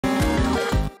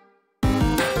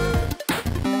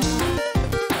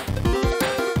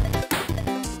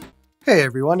Hey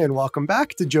everyone, and welcome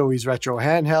back to Joey's Retro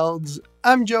Handhelds.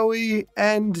 I'm Joey,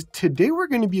 and today we're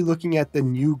going to be looking at the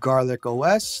new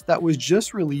GarlicOS that was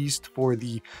just released for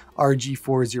the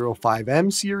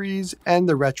RG405M series and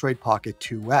the Retroid Pocket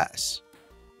 2S.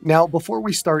 Now, before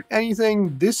we start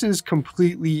anything, this is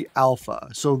completely alpha,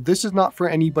 so this is not for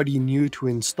anybody new to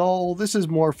install. This is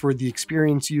more for the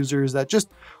experienced users that just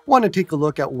want to take a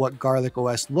look at what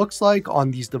GarlicOS looks like on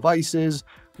these devices,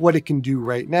 what it can do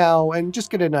right now, and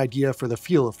just get an idea for the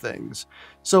feel of things.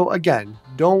 So again,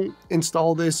 don't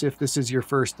install this if this is your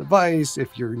first device,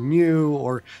 if you're new,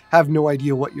 or have no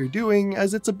idea what you're doing,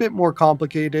 as it's a bit more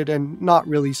complicated and not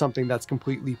really something that's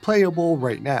completely playable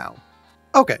right now.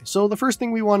 Okay, so the first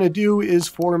thing we want to do is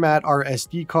format our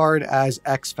SD card as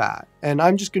exFAT, and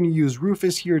I'm just going to use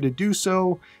Rufus here to do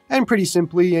so, and pretty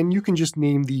simply, and you can just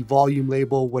name the volume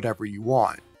label whatever you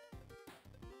want.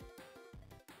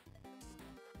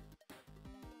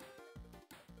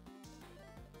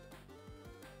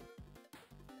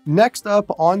 Next up,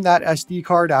 on that SD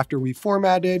card after we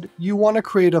formatted, you want to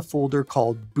create a folder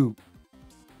called boot.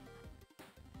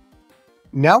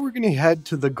 Now we're going to head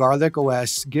to the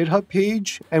GarlicOS GitHub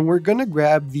page, and we're going to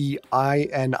grab the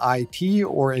init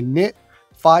or init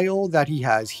file that he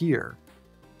has here.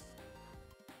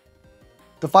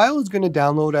 The file is going to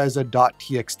download as a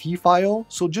 .txt file,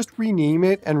 so just rename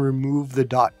it and remove the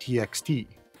 .txt.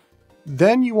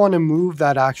 Then you want to move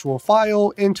that actual file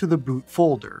into the boot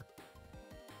folder.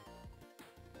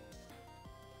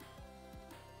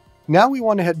 Now we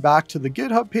want to head back to the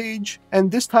GitHub page,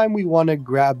 and this time we want to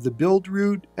grab the build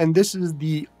root, and this is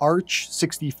the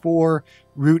arch64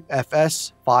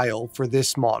 rootfs file for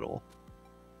this model.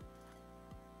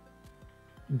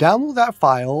 Download that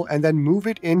file and then move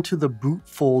it into the boot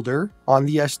folder on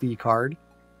the SD card,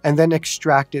 and then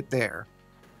extract it there.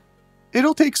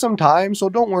 It'll take some time, so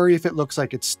don't worry if it looks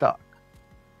like it's stuck.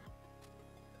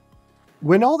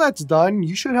 When all that's done,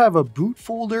 you should have a boot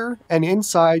folder, and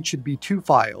inside should be two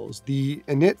files, the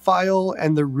init file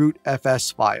and the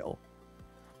rootfs file.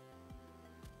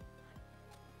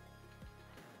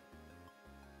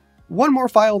 One more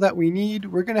file that we need,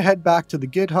 we're going to head back to the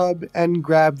GitHub and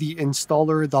grab the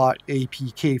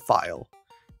installer.apk file.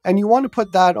 And you want to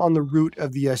put that on the root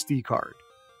of the SD card.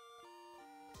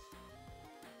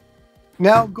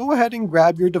 Now go ahead and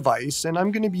grab your device, and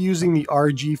I'm going to be using the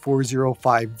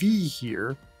RG405V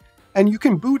here, and you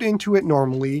can boot into it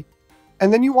normally,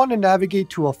 and then you want to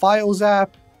navigate to a Files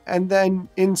app, and then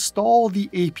install the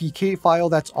APK file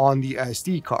that's on the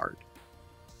SD card.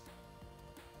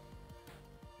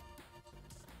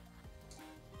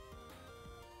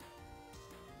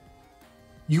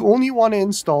 You only want to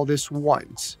install this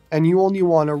once, and you only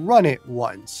want to run it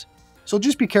once, so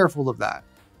just be careful of that.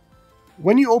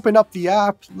 When you open up the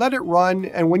app, let it run,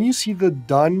 and when you see the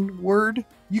done word,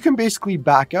 you can basically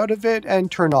back out of it and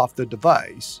turn off the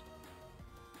device.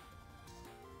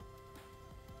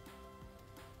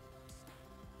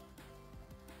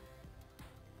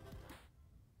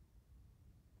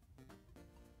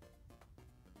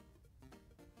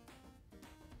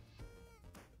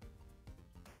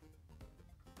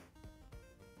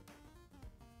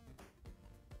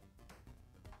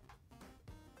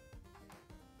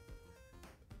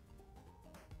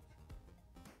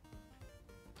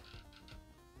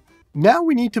 Now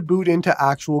we need to boot into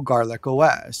actual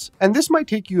GarlicOS, and this might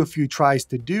take you a few tries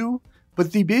to do,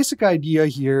 but the basic idea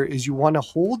here is you want to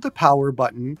hold the power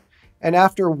button, and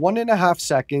after 1.5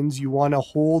 seconds you want to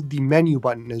hold the menu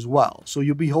button as well, so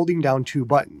you'll be holding down two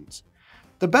buttons.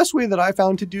 The best way that I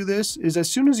found to do this is as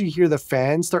soon as you hear the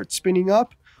fan start spinning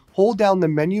up, hold down the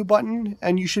menu button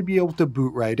and you should be able to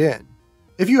boot right in.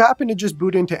 If you happen to just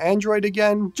boot into Android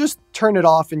again, just turn it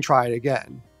off and try it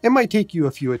again. It might take you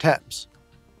a few attempts.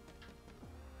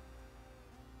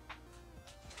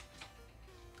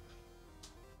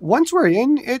 Once we're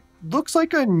in, it looks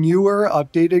like a newer,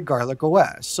 updated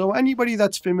GarlicOS, so anybody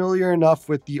that's familiar enough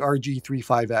with the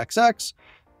RG35XX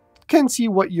can see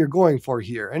what you're going for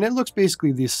here, and it looks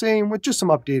basically the same with just some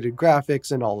updated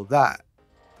graphics and all of that.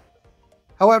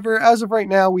 However, as of right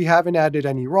now, we haven't added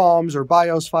any ROMs or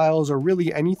BIOS files or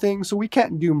really anything, so we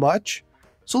can't do much.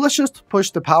 So let's just push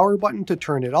the power button to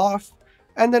turn it off,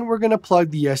 and then we're going to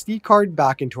plug the SD card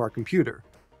back into our computer.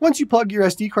 Once you plug your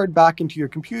SD card back into your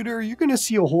computer, you're going to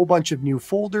see a whole bunch of new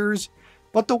folders,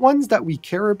 but the ones that we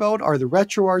care about are the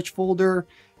RetroArch folder,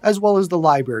 as well as the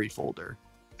library folder.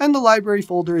 And the library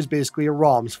folder is basically a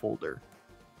ROMs folder.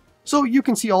 So you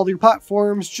can see all your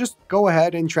platforms, just go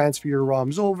ahead and transfer your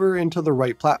ROMs over into the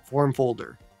right platform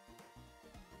folder.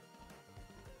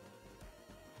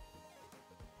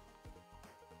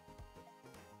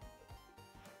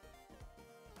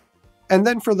 And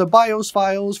then for the BIOS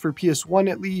files, for PS1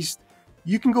 at least,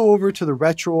 you can go over to the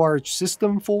RetroArch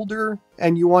system folder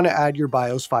and you want to add your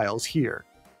BIOS files here.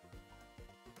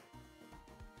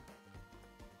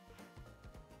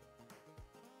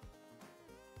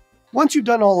 Once you've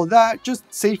done all of that, just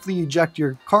safely eject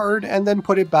your card and then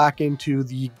put it back into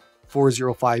the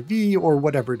 405V or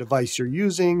whatever device you're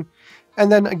using.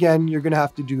 And then again, you're going to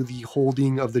have to do the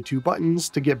holding of the two buttons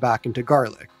to get back into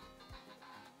Garlic.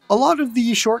 A lot of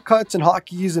the shortcuts and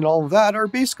hotkeys and all of that are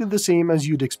basically the same as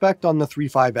you'd expect on the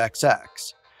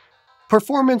 35XX.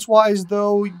 Performance-wise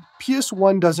though,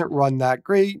 PS1 doesn't run that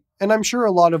great, and I'm sure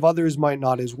a lot of others might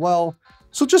not as well,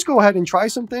 so just go ahead and try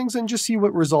some things and just see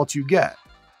what results you get.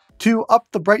 To up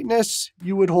the brightness,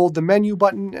 you would hold the menu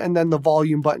button and then the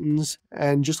volume buttons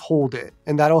and just hold it,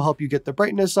 and that'll help you get the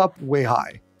brightness up way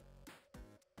high.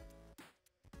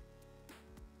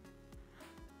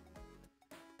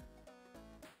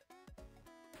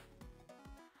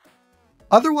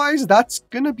 Otherwise, that's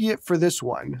gonna be it for this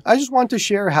one. I just want to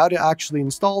share how to actually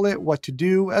install it, what to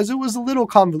do, as it was a little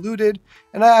convoluted,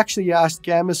 and I actually asked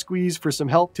Gamma Squeeze for some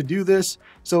help to do this,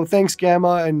 so thanks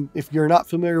Gamma, and if you're not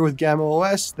familiar with Gamma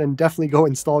OS, then definitely go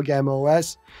install Gamma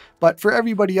OS. But for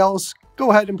everybody else,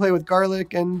 go ahead and play with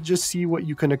Garlic and just see what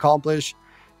you can accomplish,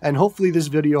 and hopefully this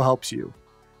video helps you.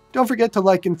 Don't forget to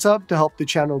like and sub to help the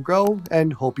channel grow,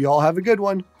 and hope you all have a good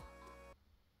one.